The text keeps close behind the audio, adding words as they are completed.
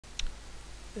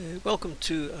Welcome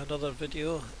to another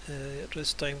video.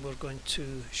 This time we're going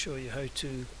to show you how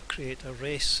to create a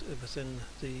race within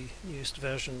the newest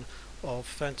version of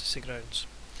Fantasy Grounds.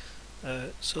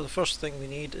 So the first thing we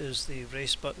need is the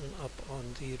race button up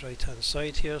on the right hand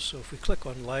side here. So if we click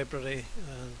on library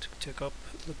and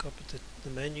look up at the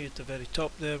menu at the very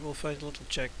top there, we'll find a little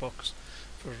checkbox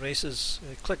for races.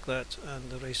 Click that and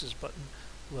the races button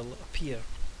will appear.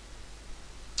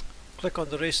 Click on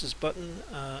the races button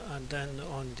and then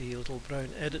on the little brown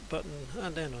edit button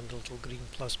and then on the little green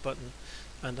plus button,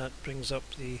 and that brings up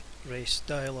the race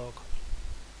dialog.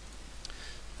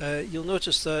 You'll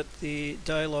notice that the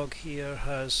dialog here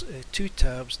has two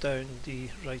tabs down the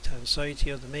right hand side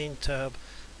here, the main tab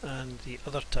and the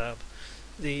other tab.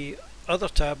 The other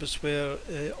tab is where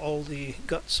all the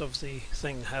guts of the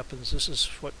thing happens. This is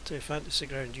what Fantasy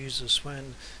Ground uses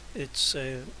when it's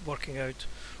working out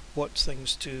what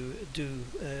things to do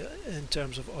in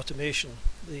terms of automation.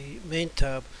 The main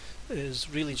tab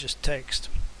is really just text,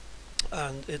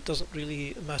 and it doesn't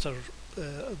really matter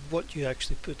what you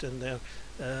actually put in there.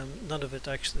 None of it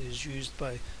actually is used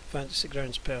by Fantasy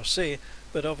Grounds per se,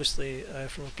 but obviously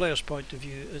from a player's point of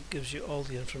view it gives you all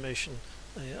the information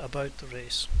about the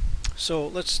race. So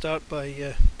let's start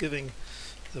by giving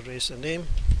the race a name,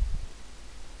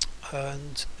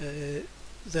 and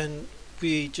then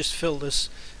we just fill this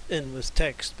in with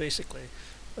text basically.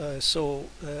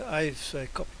 I've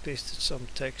copy pasted some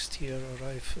text here, or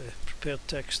I've prepared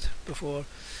text before.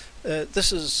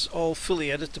 This is all fully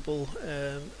editable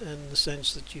in the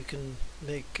sense that you can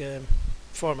make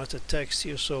formatted text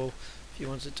here. So if you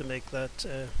wanted to make that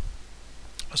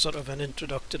a sort of an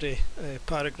introductory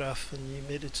paragraph,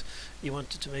 and you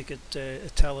wanted to make it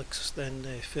italics, then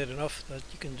fair enough, that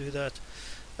you can do that.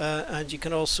 And you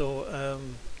can also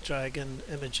drag in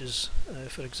images,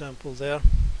 for example there,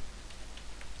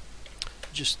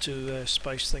 just to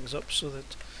spice things up so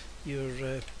that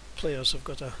your players have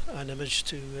got an image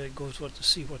to go toward to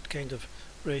see what kind of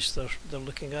race they're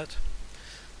looking at.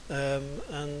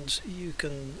 And you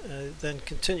can then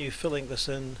continue filling this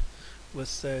in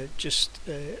with just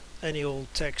any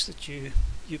old text that you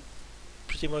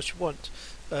pretty much want.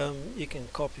 You can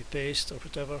copy paste or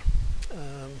whatever.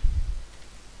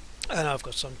 And I've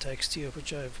got some text here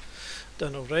which I've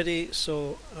done already,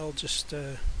 so I'll just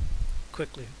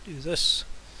quickly do this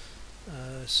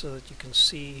so that you can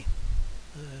see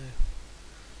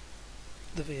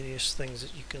the various things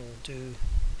that you can do.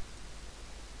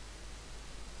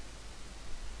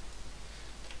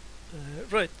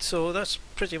 Right, so that's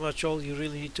pretty much all you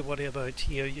really need to worry about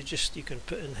here. You can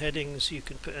put in headings, you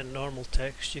can put in normal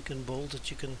text, you can bold it,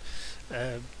 you can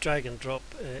drag and drop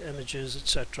images,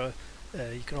 etc.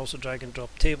 You can also drag and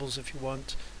drop tables if you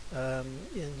want, and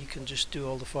you can just do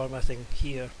all the formatting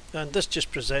here. And this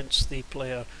just presents the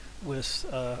player with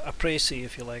a précis,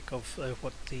 if you like, of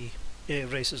what the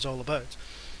race is all about.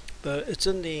 But it's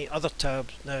in the other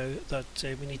tab now that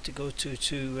we need to go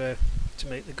to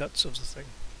make the guts of the thing.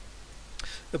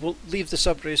 We'll leave the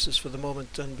sub races for the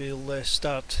moment, and we'll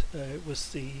start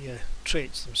with the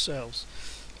traits themselves.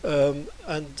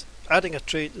 And adding a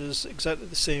trait is exactly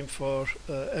the same for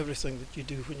everything that you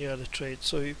do when you add a trait.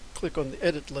 So you click on the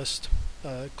edit list,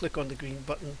 click on the green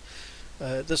button.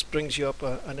 This brings you up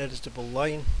an editable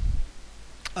line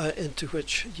into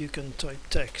which you can type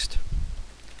text.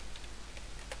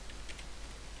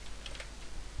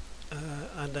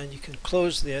 And then you can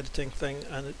close the editing thing,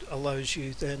 and it allows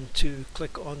you then to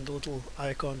click on the little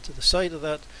icon to the side of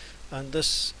that, and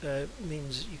this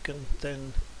means you can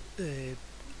then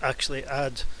actually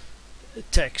add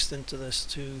text into this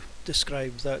to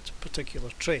describe that particular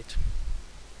trait.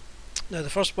 Now the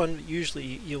first one usually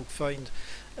you'll find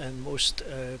in most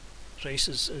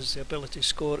races is the ability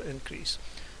score increase,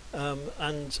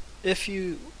 and if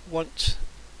you want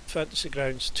Fantasy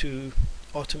Grounds to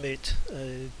automate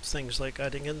things like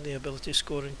adding in the ability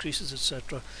score increases,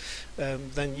 etc.,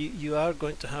 then you are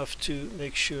going to have to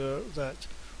make sure that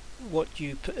what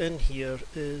you put in here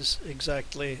is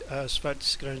exactly as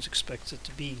Fantasy Grounds expects it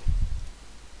to be.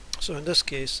 So in this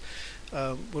case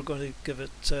we're going to give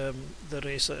it the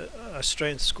race a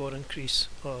strength score increase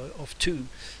of 2,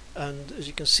 and as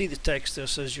you can see the text there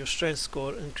says your strength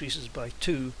score increases by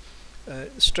 2.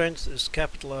 Strength is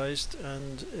capitalized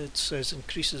and it says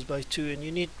increases by 2, and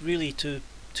you need really to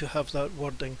have that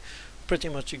wording pretty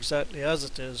much exactly as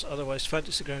it is, otherwise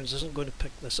Fantasy Grounds isn't going to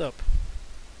pick this up.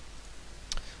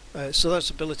 So that's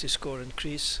ability score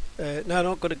increase. Now I'm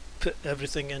not going to put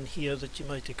everything in here that you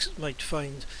might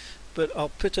find, but I'll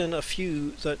put in a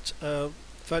few that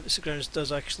Fantasy Grounds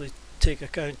does actually take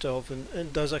account of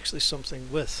and does actually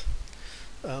something with.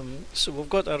 So we've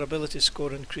got our ability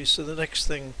score increase, so the next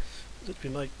thing that we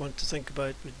might want to think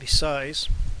about would be size.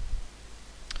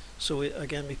 So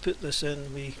again, we put this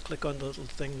in, we click on the little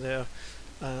thing there,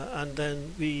 and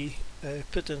then we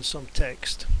put in some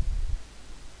text.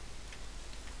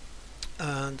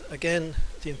 And again,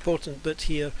 the important bit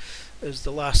here is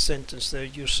the last sentence there,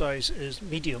 your size is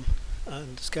medium,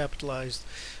 and it's capitalized.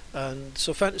 And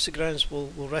so Fantasy Grounds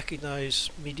will recognize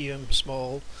medium,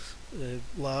 small,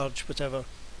 large, whatever,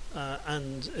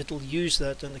 and it'll use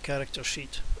that in the character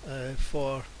sheet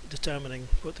for determining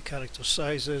what the character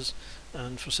size is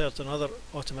and for certain other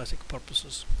automatic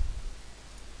purposes.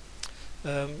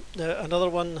 Now another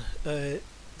one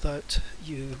that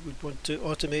you would want to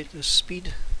automate is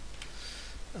speed.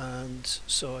 And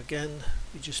so again,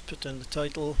 we just put in the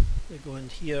title, we go in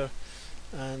here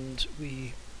and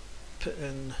we put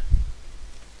in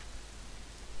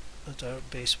that our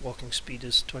base walking speed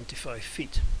is 25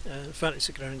 feet.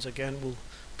 Fantasy Grounds again will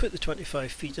put the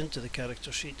 25 feet into the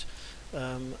character sheet,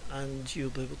 and you'll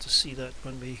be able to see that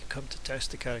when we come to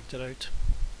test the character out.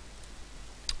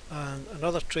 And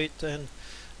another trait then,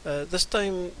 this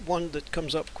time one that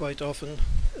comes up quite often,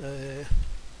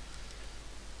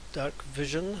 dark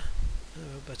vision,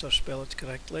 better spell it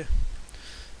correctly,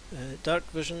 dark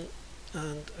vision,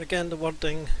 and again the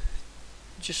wording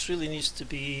just really needs to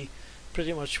be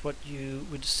pretty much what you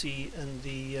would see in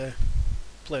the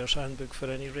player's handbook for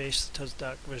any race that has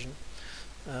dark vision.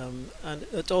 And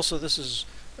it also, this is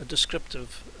a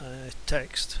descriptive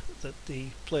text that the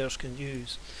players can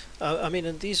use. I mean,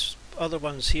 in these other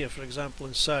ones here, for example,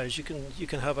 in size, you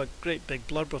can have a great big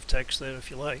blurb of text there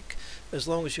if you like, as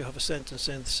long as you have a sentence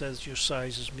in that says your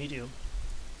size is medium.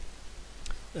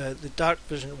 The dark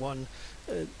vision one,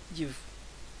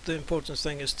 the important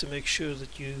thing is to make sure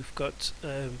that you've got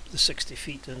the 60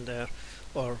 feet in there,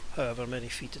 or however many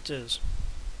feet it is.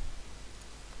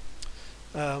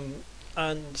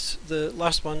 And the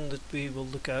last one that we will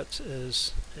look at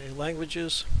is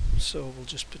languages, so we'll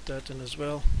just put that in as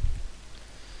well.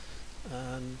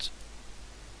 And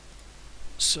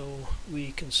so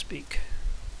we can speak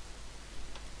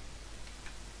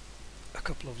a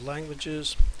couple of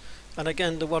languages, and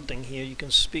again the wording here, you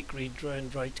can speak, read,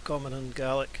 round, write, Common and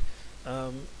Gaelic.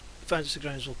 Fantasy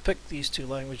Grounds will pick these two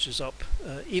languages up,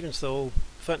 even though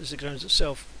Fantasy Grounds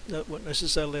itself won't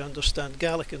necessarily understand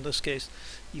Gaelic in this case.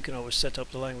 You can always set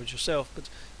up the language yourself, but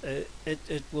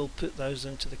it will put those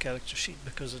into the character sheet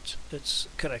because it's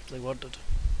correctly worded.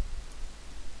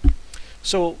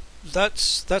 So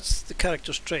that's the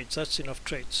character's traits. That's enough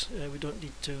traits. We don't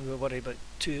need to worry about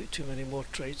too many more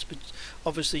traits, but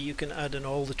obviously you can add in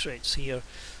all the traits here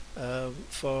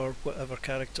for whatever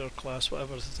character, class,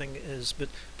 whatever the thing is, but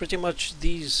pretty much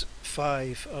these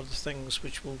 5 are the things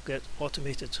which will get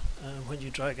automated when you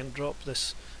drag and drop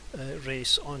this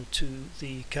race onto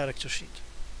the character sheet.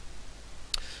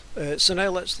 So now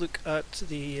let's look at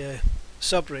the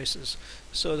sub-races.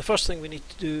 So the first thing we need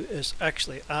to do is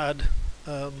actually add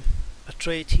a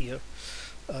trait here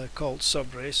called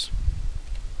sub-race.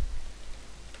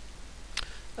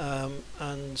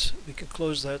 And we can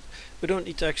close that. We don't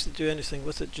need to actually do anything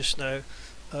with it just now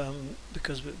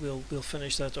because we'll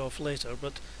finish that off later,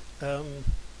 but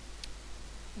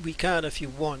we can, if you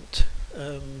want,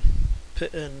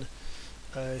 put in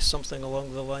something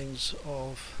along the lines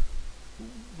of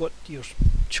what your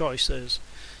choice is.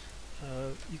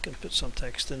 You can put some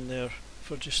text in there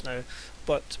for just now,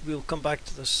 but we'll come back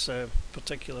to this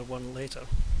particular one later.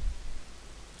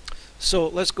 So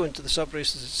let's go into the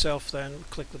subraces itself then.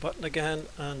 Click the button again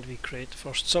and we create the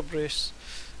first subrace.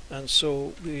 And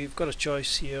so we've got a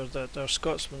choice here that our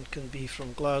Scotsman can be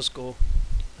from Glasgow.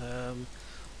 We'll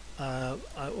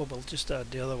just add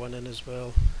the other one in as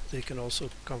well. They can also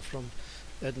come from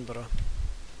Edinburgh.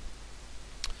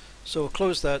 So we'll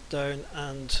close that down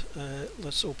and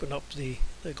let's open up the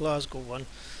Glasgow one.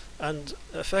 And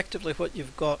effectively what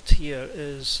you've got here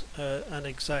is an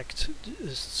exact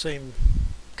same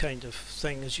kind of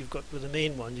thing as you've got with the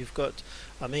main one. You've got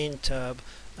a main tab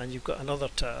and you've got another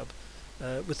tab,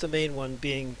 with the main one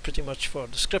being pretty much for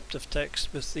descriptive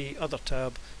text, with the other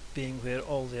tab being where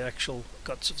all the actual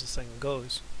guts of the thing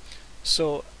goes.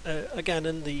 So again,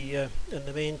 in the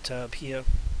main tab here,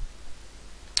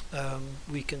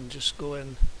 we can just go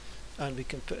in and we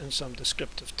can put in some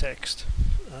descriptive text.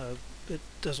 It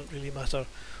doesn't really matter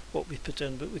what we put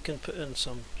in, but we can put in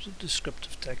some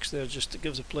descriptive text there just to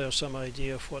give the player some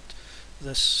idea of what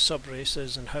this subrace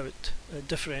is and how it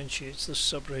differentiates this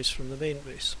subrace from the main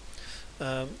race.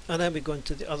 And then we go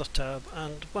into the other tab,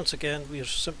 and once again we are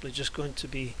simply just going to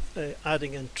be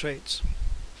adding in traits.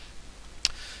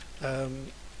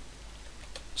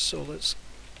 So let's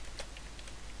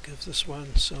give this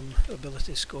one some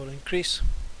ability score increase.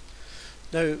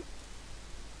 Now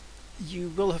you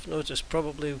will have noticed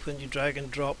probably when you drag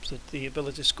and drop that the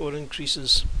ability score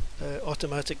increases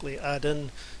automatically add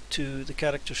in to the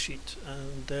character sheet,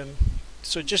 and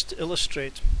so just to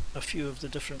illustrate a few of the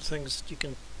different things that you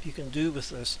can do with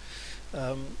this,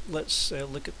 let's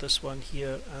look at this one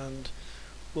here, and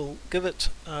we'll give it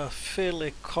a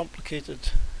fairly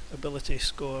complicated ability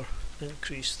score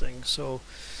increase thing. So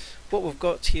what we've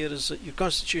got here is that your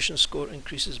constitution score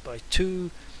increases by 2,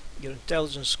 your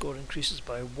intelligence score increases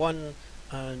by 1,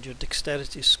 and your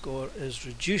dexterity score is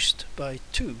reduced by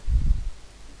 2.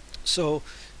 So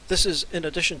this is in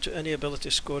addition to any ability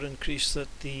score increase that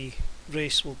the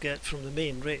race will get from the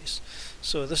main race.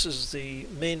 So this is the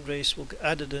main race will get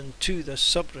added into this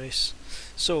sub race.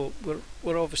 So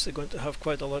we're obviously going to have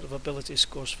quite a lot of ability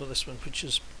scores for this one, which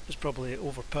is probably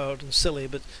overpowered and silly,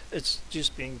 but it's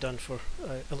just being done for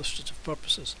illustrative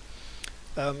purposes.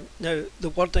 Now the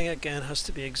wording again has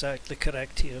to be exactly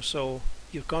correct here. So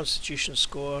your constitution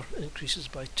score increases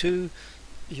by 2,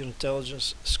 your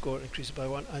intelligence score increases by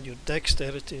 1, and your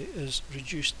dexterity is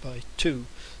reduced by 2.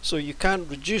 So you can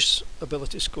reduce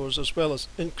ability scores as well as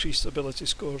increase ability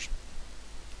scores,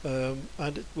 and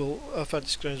it will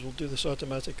Fantasy Grounds will do this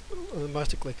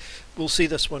automatically. We'll see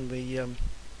this when we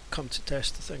come to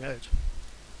test the thing out.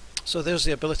 So there's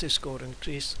the ability score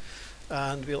increase,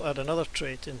 and we'll add another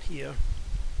trait in here,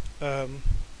 and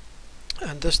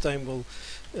this time we'll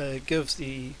give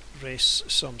the race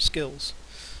some skills.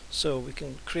 So we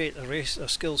can create a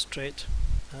skills trait.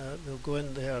 We'll go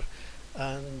in there,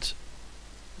 and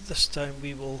this time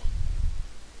we will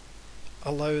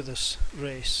allow this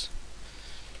race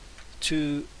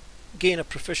to gain a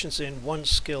proficiency in one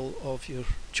skill of your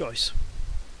choice,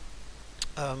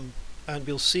 and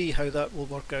we'll see how that will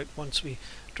work out once we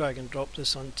drag and drop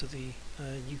this onto the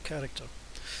new character.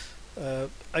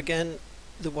 Again,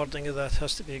 the wording of that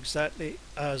has to be exactly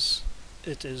as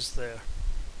it is there.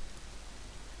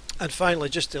 And finally,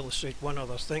 just to illustrate one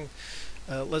other thing,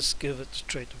 let's give it the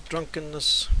trait of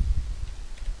drunkenness,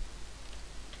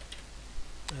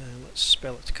 and let's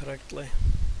spell it correctly,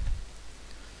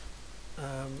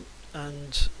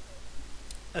 and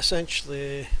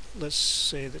essentially let's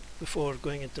say that before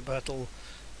going into battle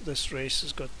this race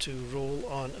has got to roll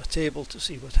on a table to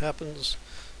see what happens.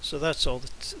 So that's all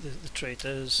the trait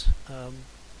is.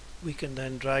 We can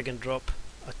then drag and drop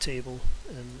a table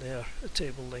in there, a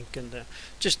table link in there,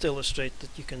 just to illustrate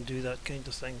that you can do that kind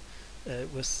of thing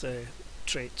with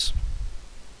traits.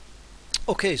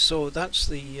 Okay, so that's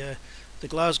the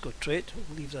Glasgow trait.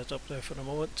 We'll leave that up there for a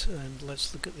moment, and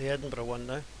let's look at the Edinburgh one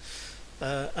now.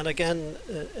 And again,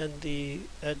 in the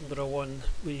Edinburgh one,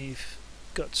 we've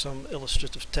got some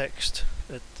illustrative text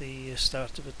at the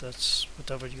start of it. That's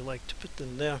whatever you like to put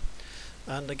in there.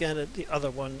 And again, the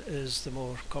other one is the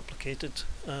more complicated,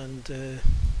 and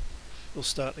we'll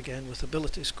start again with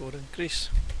ability score increase.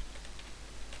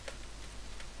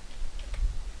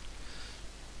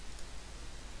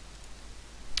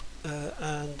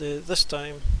 And this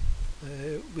time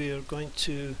we are going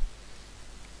to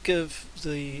give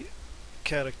the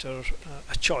character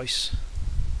a choice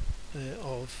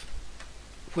of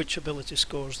which ability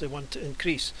scores they want to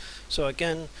increase. So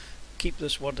again, keep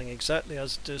this wording exactly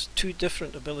as it is. 2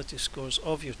 different ability scores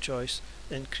of your choice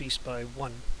increase by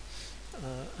 1,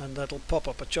 and that'll pop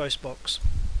up a choice box.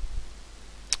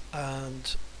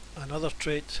 And another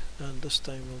trait, and this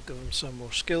time we'll give them some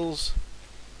more skills.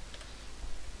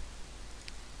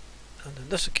 And on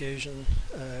this occasion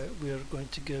we are going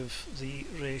to give the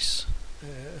race,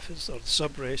 or the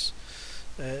sub race,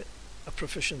 a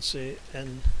proficiency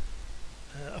in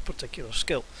a particular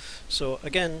skill. So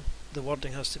again, the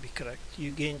wording has to be correct.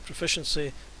 You gain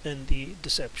proficiency in the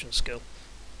deception skill.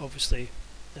 Obviously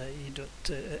you don't,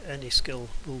 any skill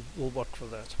will work for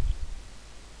that.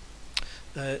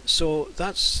 So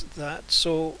that's that.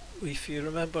 So if you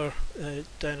remember,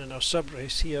 down in our sub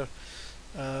race here,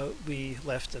 we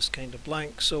left this kind of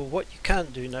blank. So what you can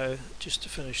do now, just to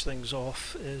finish things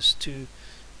off, is to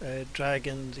drag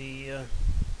in the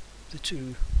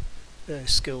 2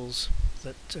 skills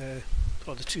that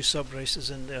or the 2 sub races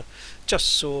in there, just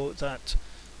so that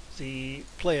the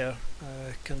player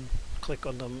can click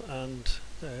on them and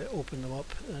open them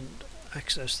up and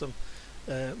access them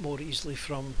more easily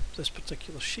from this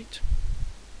particular sheet.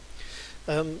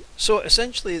 So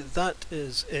essentially that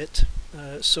is it.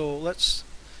 So let's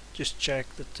just check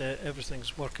that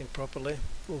everything's working properly.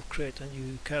 We'll create a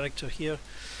new character here.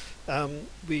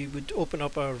 We would open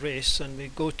up our race and we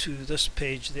go to this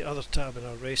page, the other tab in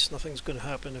our race. Nothing's going to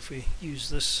happen if we use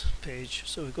this page,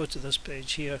 so we go to this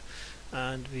page here,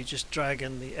 and we just drag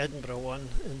in the Edinburgh one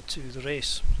into the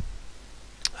race.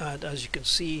 And as you can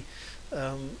see,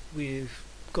 we've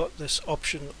got this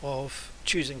option of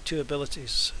choosing 2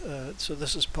 abilities. So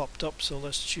this has popped up, so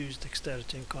let's choose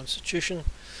Dexterity and Constitution.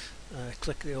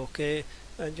 Click the OK,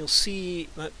 and you'll see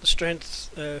that the strength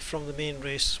from the main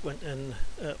race went in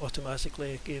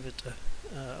automatically. It gave it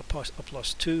a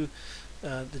 +2.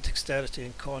 The Dexterity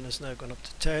and Con has now gone up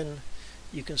to 10.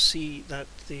 You can see that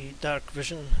the Dark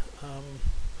Vision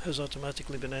has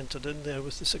automatically been entered in there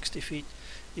with the 60 feet.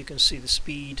 You can see the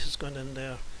speed has gone in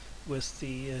there with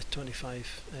the 25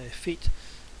 feet.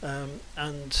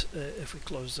 And if we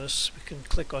close this, we can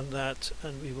click on that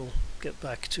and we will get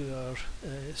back to our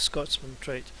Scotsman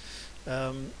trait.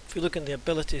 If we look in the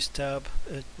Abilities tab,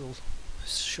 it will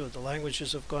show the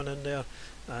languages have gone in there,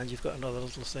 and you've got another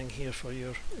little thing here for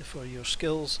your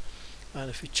skills. And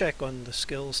if you check on the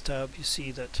Skills tab, you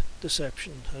see that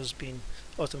Deception has been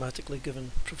automatically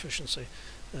given proficiency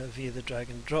via the drag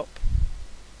and drop.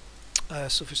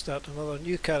 So if we start another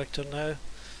new character now,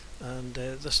 and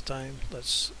this time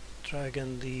let's drag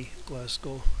in the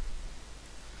Glasgow,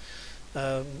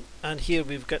 and here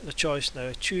we've got the choice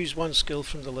now. Choose 1 skill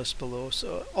from the list below.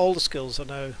 So all the skills are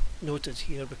now noted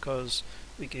here because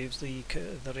we gave the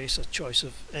race a choice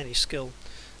of any skill.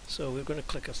 So we're going to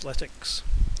click Athletics,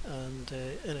 and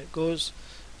in it goes,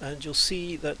 and you'll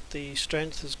see that the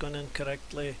strength has gone in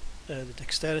correctly, the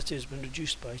dexterity has been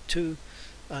reduced by 2,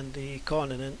 and the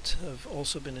Con and Int have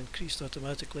also been increased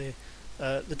automatically.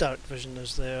 The Dark Vision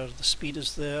is there, the speed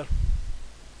is there,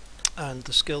 and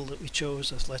the skill that we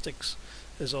chose, Athletics,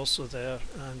 is also there.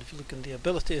 And if you look in the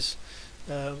abilities,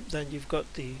 then you've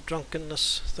got the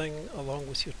drunkenness thing along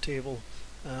with your table,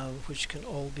 which can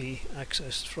all be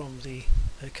accessed from the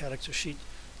character sheet.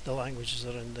 The languages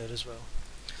are in there as well.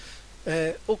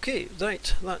 Okay,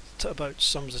 right, that about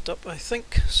sums it up, I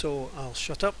think, so I'll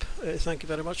shut up. Thank you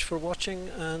very much for watching,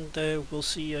 and we'll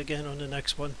see you again on the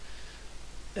next one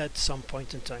at some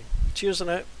point in time. Cheers and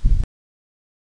out.